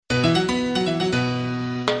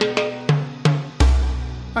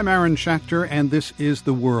I'm Aaron Schachter, and this is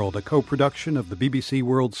The World, a co-production of the BBC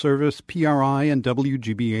World Service, PRI, and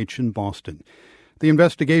WGBH in Boston. The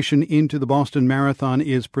investigation into the Boston Marathon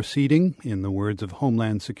is proceeding, in the words of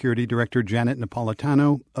Homeland Security Director Janet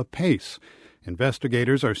Napolitano, apace.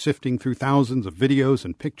 Investigators are sifting through thousands of videos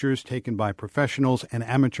and pictures taken by professionals and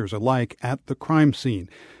amateurs alike at the crime scene.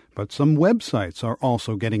 But some websites are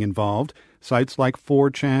also getting involved. Sites like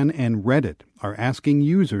 4chan and Reddit are asking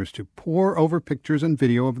users to pore over pictures and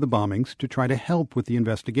video of the bombings to try to help with the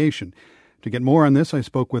investigation. To get more on this, I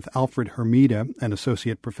spoke with Alfred Hermida, an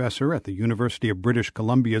associate professor at the University of British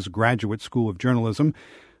Columbia's Graduate School of Journalism.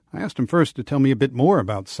 I asked him first to tell me a bit more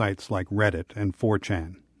about sites like Reddit and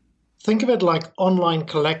 4chan. Think of it like online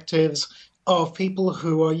collectives of people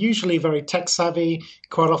who are usually very tech-savvy.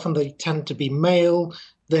 Quite often they tend to be male.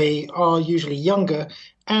 They are usually younger,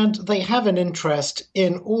 and they have an interest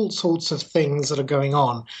in all sorts of things that are going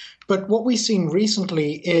on. But what we've seen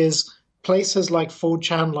recently is places like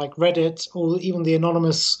 4chan, like Reddit, or even the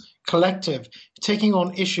Anonymous Collective, taking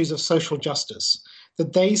on issues of social justice,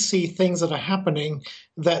 that they see things that are happening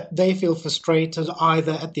that they feel frustrated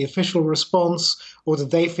either at the official response or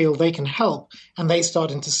that they feel they can help, and they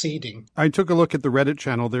start interceding. I took a look at the Reddit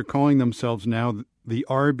channel. They're calling themselves now the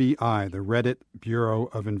RBI, the Reddit Bureau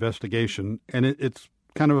of Investigation, and it's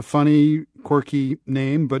kind of a funny, quirky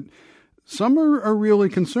name, but some are really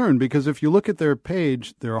concerned because if you look at their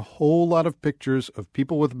page, there are a whole lot of pictures of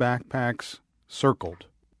people with backpacks circled.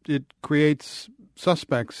 It creates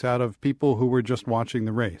suspects out of people who were just watching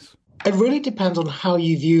the race. It really depends on how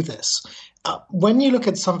you view this. When you look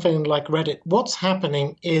at something like Reddit, what's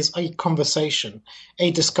happening is a conversation,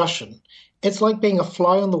 a discussion. It's like being a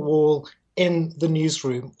fly on the wall in the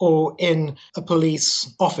newsroom or in a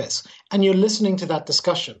police office, and you're listening to that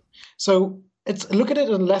discussion. So look at it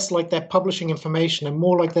less like they're publishing information and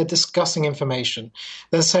more like they're discussing information.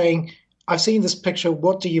 They're saying, I've seen this picture,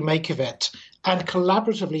 what do you make of it? And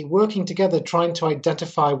collaboratively working together, trying to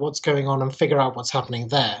identify what's going on and figure out what's happening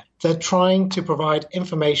there. They're trying to provide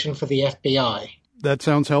information for the FBI. That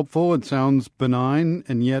sounds helpful. It sounds benign,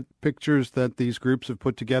 and yet pictures that these groups have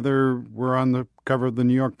put together were on the cover of the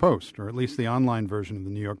New York Post, or at least the online version of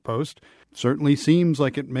the New York Post. Certainly seems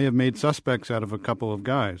like it may have made suspects out of a couple of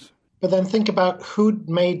guys. But then think about who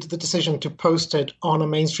made the decision to post it on a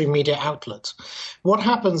mainstream media outlet. What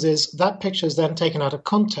happens is that picture is then taken out of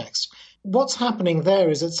context. What's happening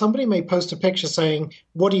there is that somebody may post a picture saying,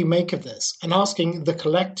 what do you make of this? And asking the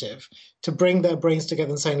collective to bring their brains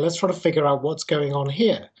together and saying, let's try to figure out what's going on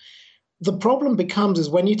here. The problem becomes is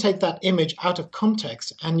when you take that image out of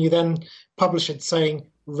context and you then publish it saying,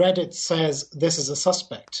 Reddit says this is a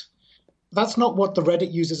suspect. That's not what the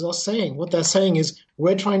Reddit users are saying. What they're saying is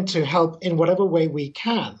we're trying to help in whatever way we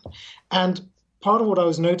can. And part of what I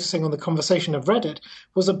was noticing on the conversation of Reddit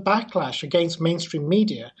was a backlash against mainstream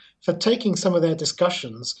media for taking some of their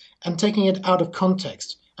discussions and taking it out of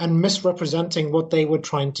context and misrepresenting what they were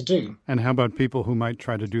trying to do. And how about people who might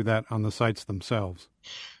try to do that on the sites themselves?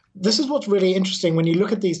 This is what's really interesting when you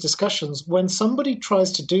look at these discussions. When somebody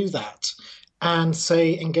tries to do that and,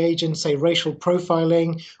 say, engage in, say, racial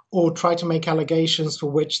profiling or try to make allegations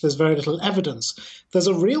for which there's very little evidence, there's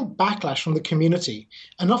a real backlash from the community,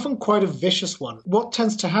 and often quite a vicious one. What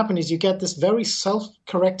tends to happen is you get this very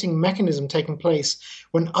self-correcting mechanism taking place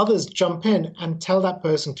when others jump in and tell that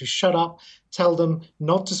person to shut up, tell them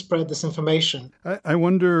not to spread this information. I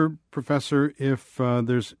wonder, Professor, if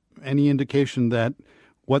there's any indication that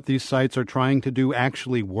what these sites are trying to do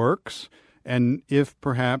actually works, and if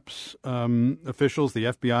perhaps officials, the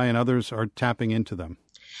FBI and others, are tapping into them.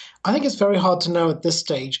 I think it's very hard to know at this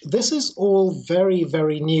stage. This is all very,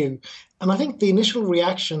 very new. And I think the initial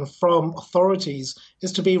reaction from authorities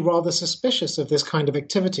is to be rather suspicious of this kind of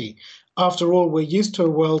activity. After all, we're used to a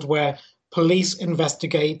world where police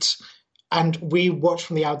investigate and we watch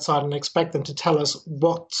from the outside and expect them to tell us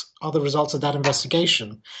what are the results of that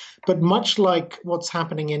investigation. But much like what's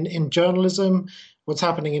happening in journalism, what's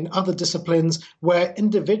happening in other disciplines where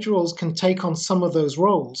individuals can take on some of those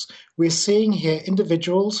roles, we're seeing here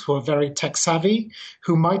individuals who are very tech-savvy,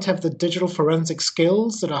 who might have the digital forensic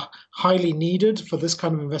skills that are highly needed for this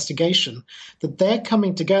kind of investigation, that they're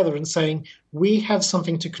coming together and saying, we have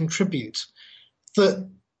something to contribute.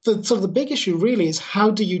 The big issue really is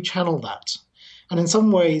how do you channel that? And in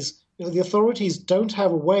some ways, the authorities don't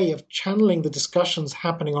have a way of channeling the discussions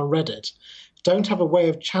happening on Reddit, don't have a way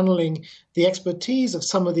of channeling the expertise of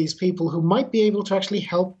some of these people who might be able to actually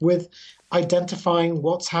help with identifying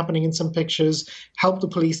what's happening in some pictures, help the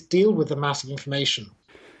police deal with the massive information.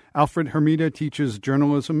 Alfred Hermida teaches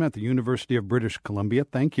journalism at the University of British Columbia.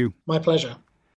 Thank you. My pleasure.